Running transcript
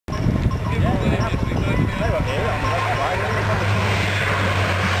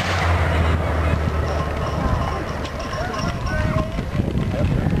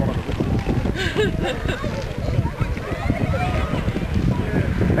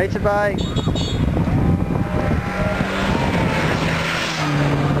Motorbike.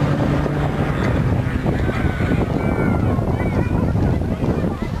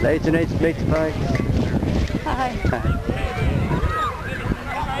 Motorbikes. Hi.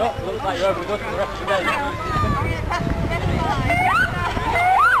 Oh, looks like you're overgood for the rest of the day.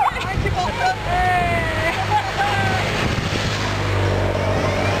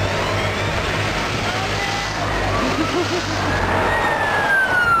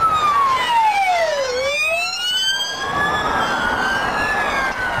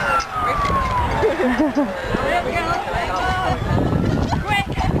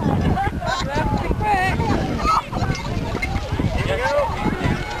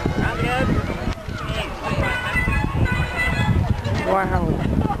 Wow.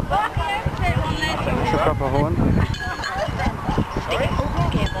 It's a proper horn. Stay open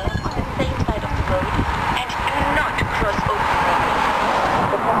cable on the same side of the road and do not cross open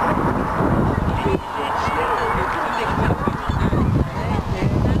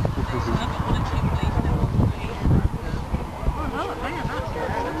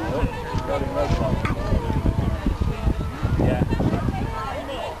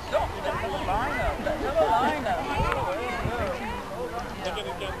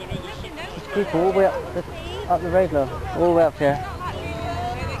People all the way up the road now, all the way up here.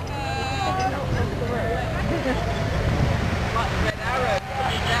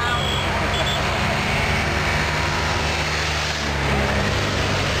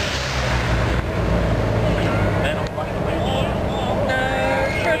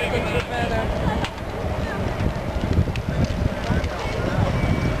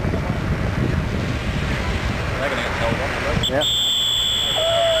 Yep.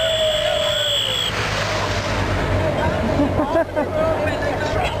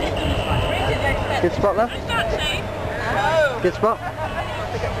 Good spot, love? Good spot?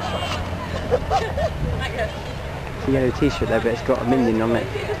 It's a yellow t-shirt there, but it's got a minion on it.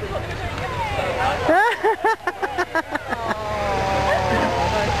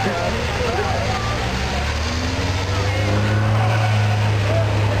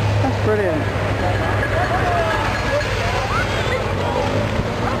 That's brilliant.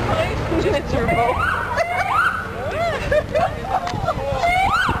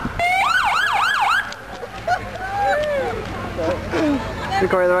 We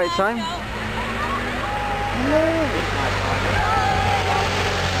got it at the right time.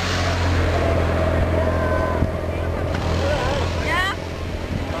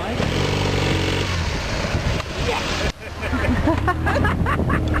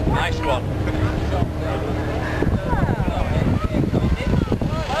 Nice one.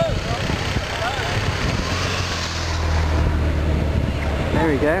 There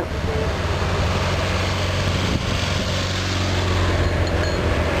we go.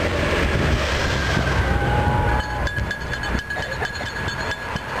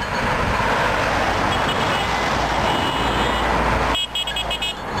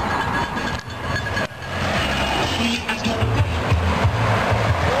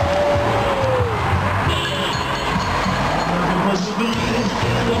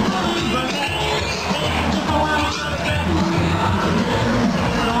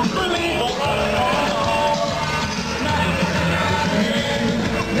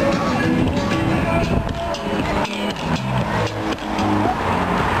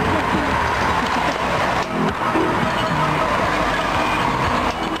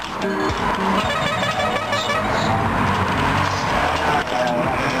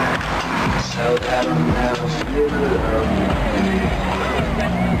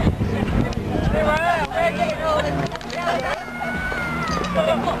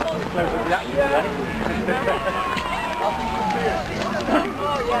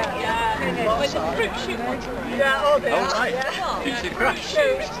 Oh right, did you see the crash?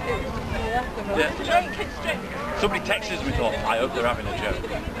 Yeah. Somebody texted us, we thought, I hope they're having a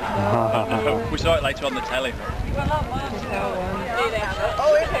joke. We saw it later on the telly.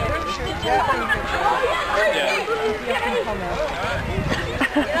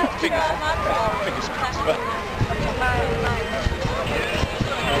 Fingers crossed.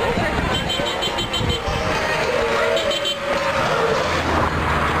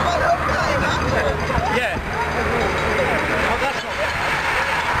 Yeah. Oh, that's not bad.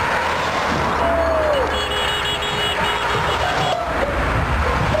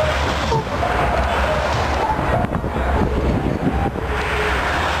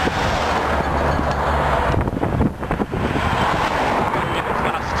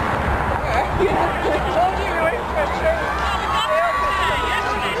 Fast.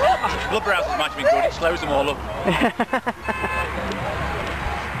 slows them all up.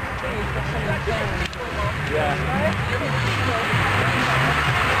 Yeah.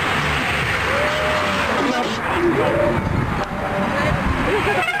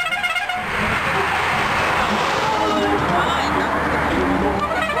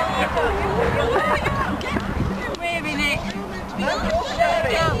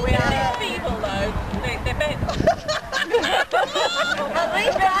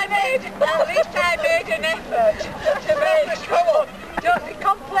 At least I made an effort to make them. Come on, don't be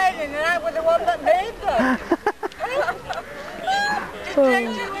complaining and I was the one that made them. Did they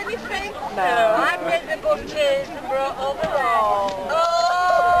do anything? No. I made the bushes and brought all the rolls.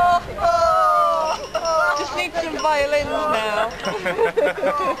 Just need some violins now.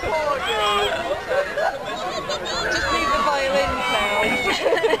 Just need the violins now.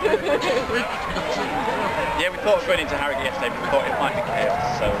 Yeah, we thought of going into Harrogate yesterday, but we thought it might be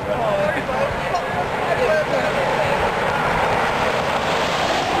chaos, so...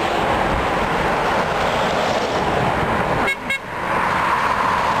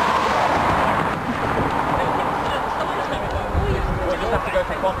 We'll just have to go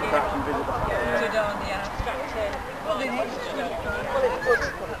to Bond perhaps and visit the...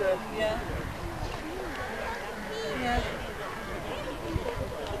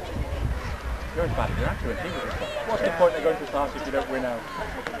 You're as bad as you're accurate, what's the point of going to start if you don't win out?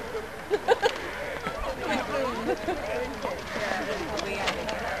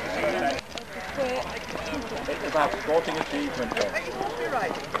 It's about sporting achievement. You're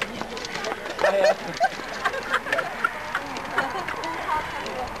right.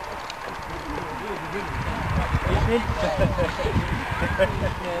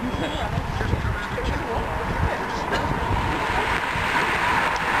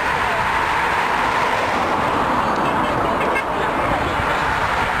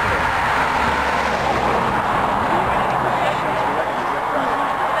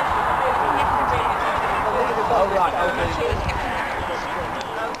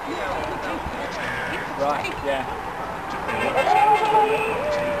 Right, yeah.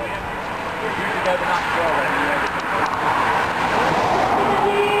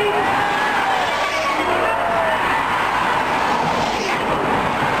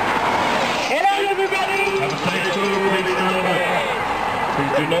 Hello everybody! Have a safe tour, please stand back.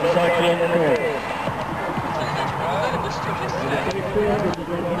 Please do not cycle on course.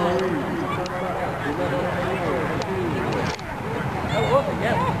 Oh, was it?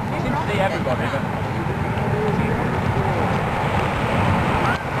 Yeah. You seem to see everybody, but...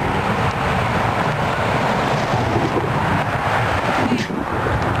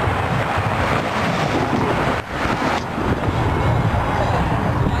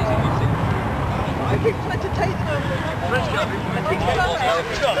 I keep trying to take them.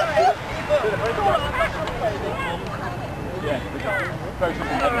 Yeah, we got throw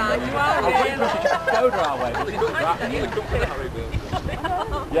something heavy. I was waiting for us to get a soda our way, but it didn't happen.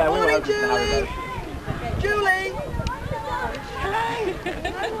 Yeah, we were hoping to Harrogate. Julie!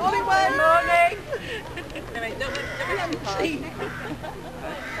 Morning, Wayne! Morning!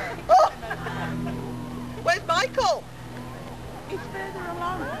 Oh! Where's Michael? He's further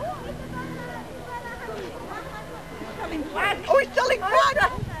along. Oh, he's selling flags!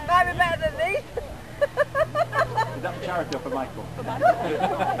 Might be better than these. Is that for charity or for Michael? For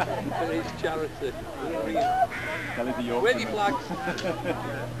his charity. Tell him the York. Where are your flags?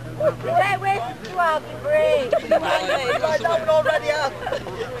 Where's you out to bring? I know one already has.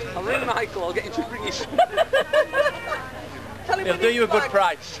 I'll ring Michael, I'll get him to bring his... Tell him He'll do you a good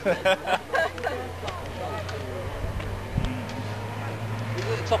price. He's at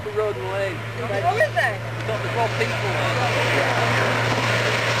the top of Road and Lane. Oh, is there? There's more people there.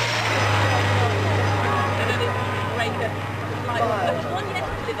 There was one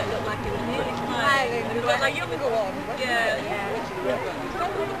yesterday that looked like it was nearly smiling. It was like a younger one. Yeah.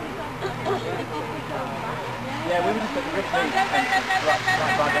 Yeah, we were just at the Ripley and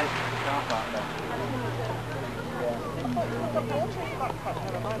right by the car park there.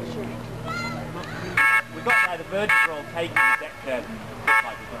 We got there, the birds were all taking the deck chair.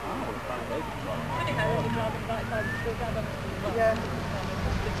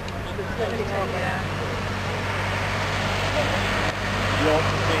 Yeah. You ought to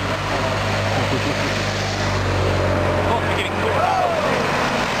see that. Not beginning to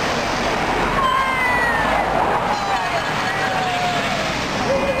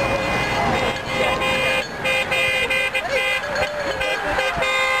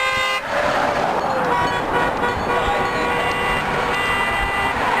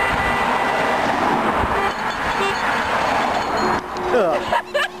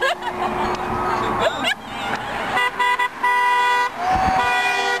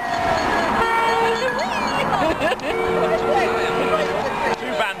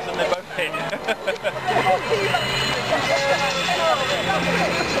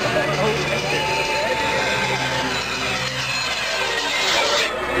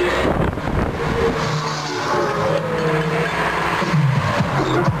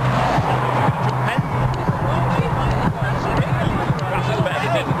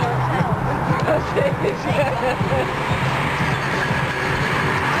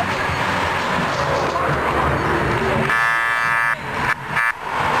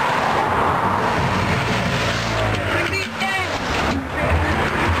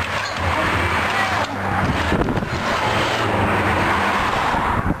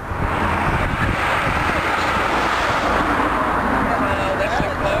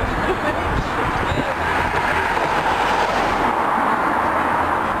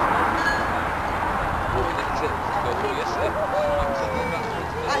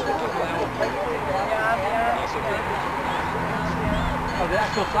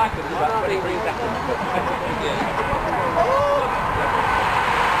classical cycling is about 23 seconds.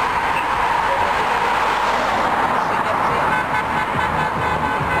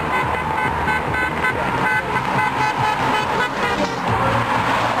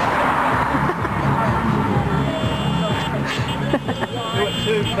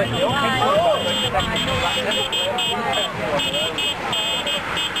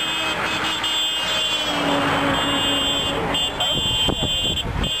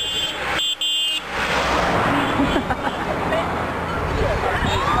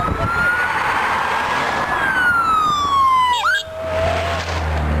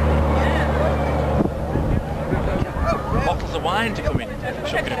 Bottles of wine to come in,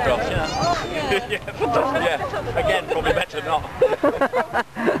 chucking across, you know. Yeah, again, probably better not.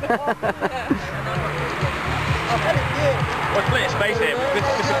 Well, clear space here,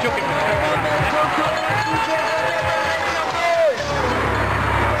 because of chucking.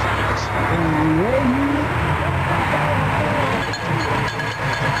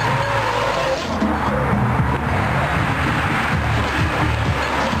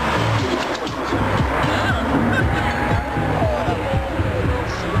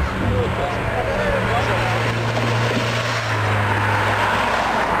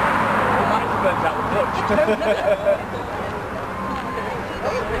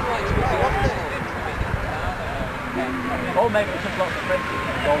 Or maybe some blocks of French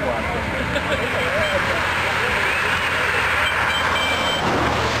gold one.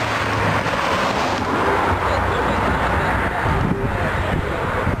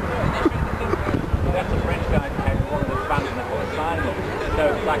 That's the French guy who came one of the fans and they put a sign up. So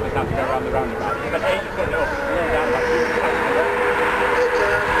the cyclists have to go around the roundabout. But they just put it up, roll down like you.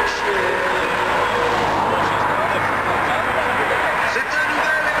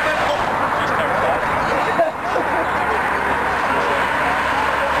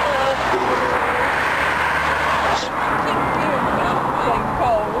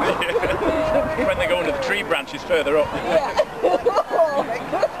 When they go under the tree branches further up. Yeah.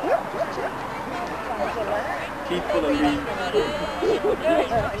 Keep full of leaves.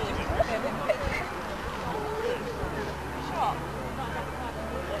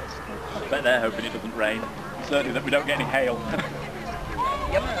 I bet they're hoping it doesn't rain. Certainly that we don't get any hail.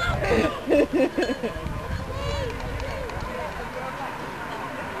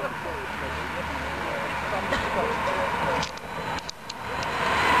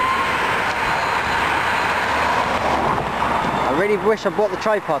 I really wish I bought the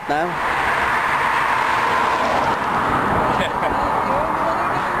tripod now.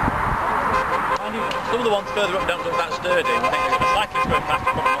 Some of the ones further up don't look that sturdy. I think the cyclists going past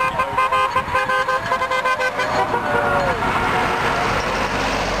are probably not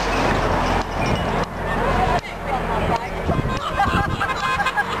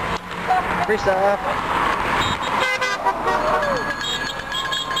Free stuff.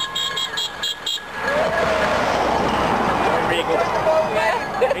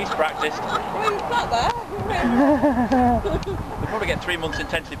 He's practiced. Well, he's not there. We'll probably get 3 months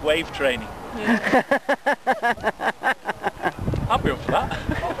intensive wave training. Yeah. I'll be up for that.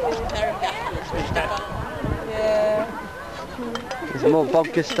 Yeah. There's more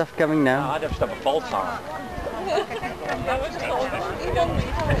vodka stuff coming now. I'd have to have a false arm.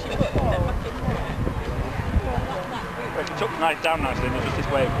 If you took nice down nicely, then just this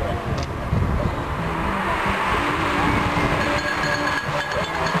wave.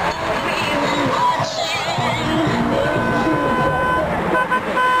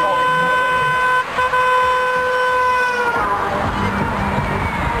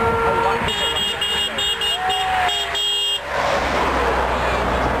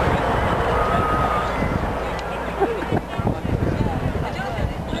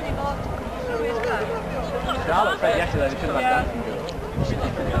 Charlotte said yesterday they should have had that.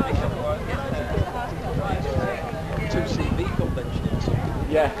 2CV convention.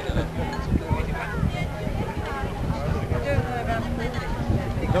 Yeah.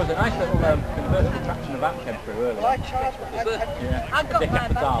 There was a nice little convertible traction of that came through earlier. My charge. Yeah. I've got Dick my at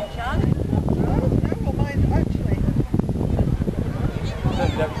the top. battery charge. No, mine actually.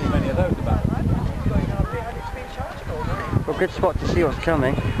 Certainly don't see many of those about. Well, good spot to see what's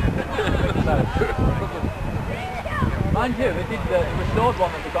coming. Mind you, they did the restored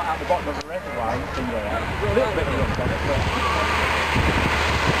one that we got out the bottom of the reservoir. A little bit of rust on it, but...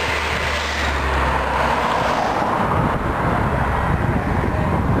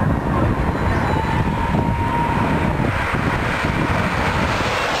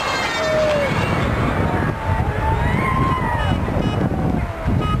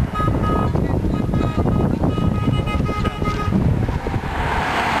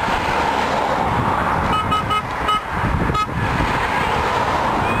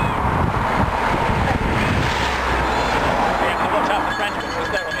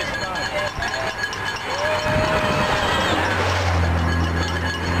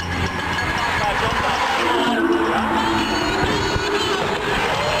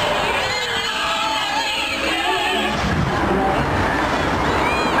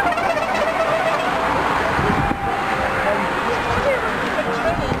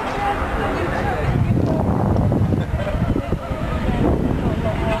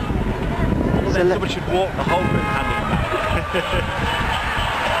 should walk the whole route hand in hand.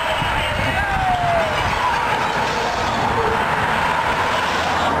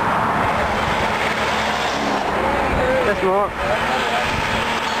 That's more.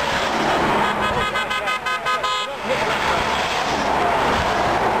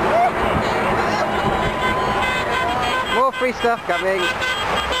 More free stuff coming.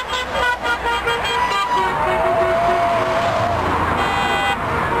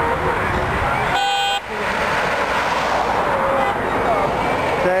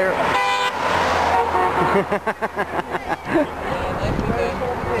 There.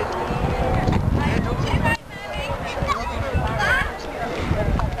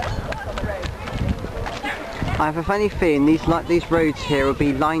 I have a funny feeling these roads here will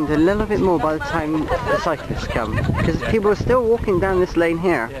be lined a little bit more by the time the cyclists come, because people are still walking down this lane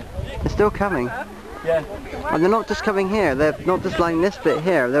here. Yeah. They're still coming. Yeah. And they're not just coming here, they're not just lining this bit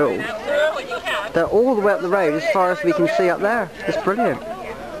here, they're all the way up the road as far as we can see up there. It's brilliant.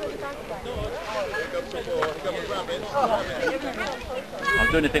 I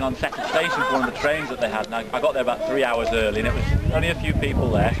was doing a thing on Sheffield Station for one of the trains that they had, and I got there about 3 hours early, and it was only a few people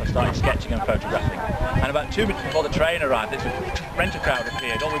there, so I started sketching and photographing. And about 2 minutes before the train arrived, this renter crowd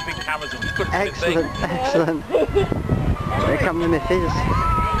appeared, all with big cameras and couldn't see a thing. Excellent, excellent. Here come the Miffys.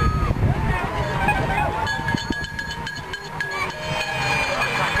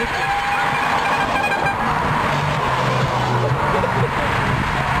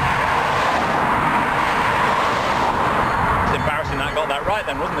 That right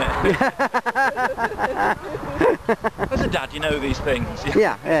then, wasn't it? As a dad, you know these things.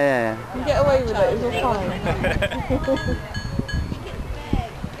 Yeah. You get away with it, it's all fine.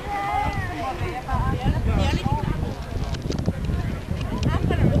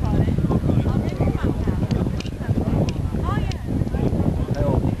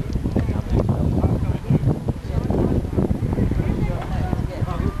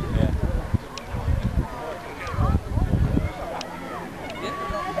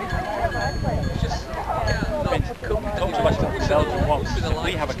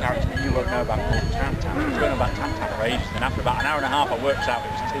 We have a character that you won't know about called Tam Tam. We've known about Tam Tam for ages, and after about an hour and a half I worked out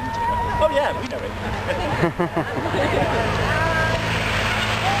it was Tintin. Oh yeah, we know it.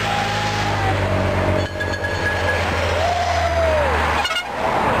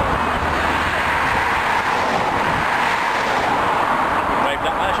 Wave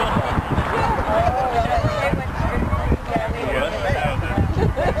that version.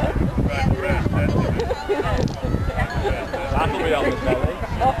 That'll be on the belly.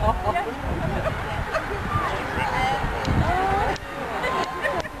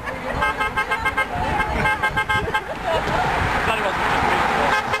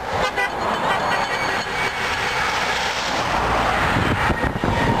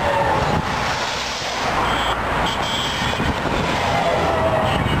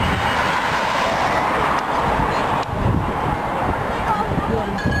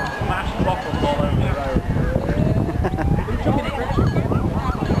 Smashed bottles all over the road.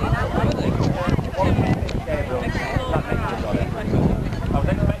 I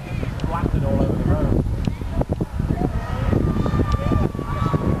was expecting to be splattered all over the road.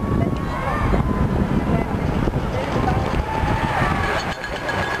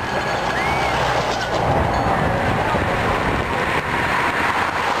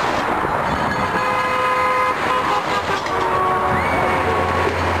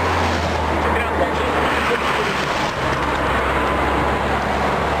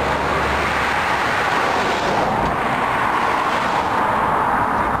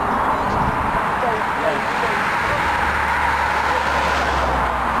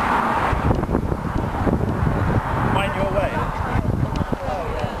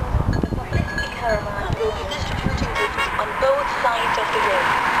 Caravan will be distributing goods on both sides of the road.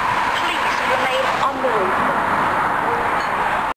 Please remain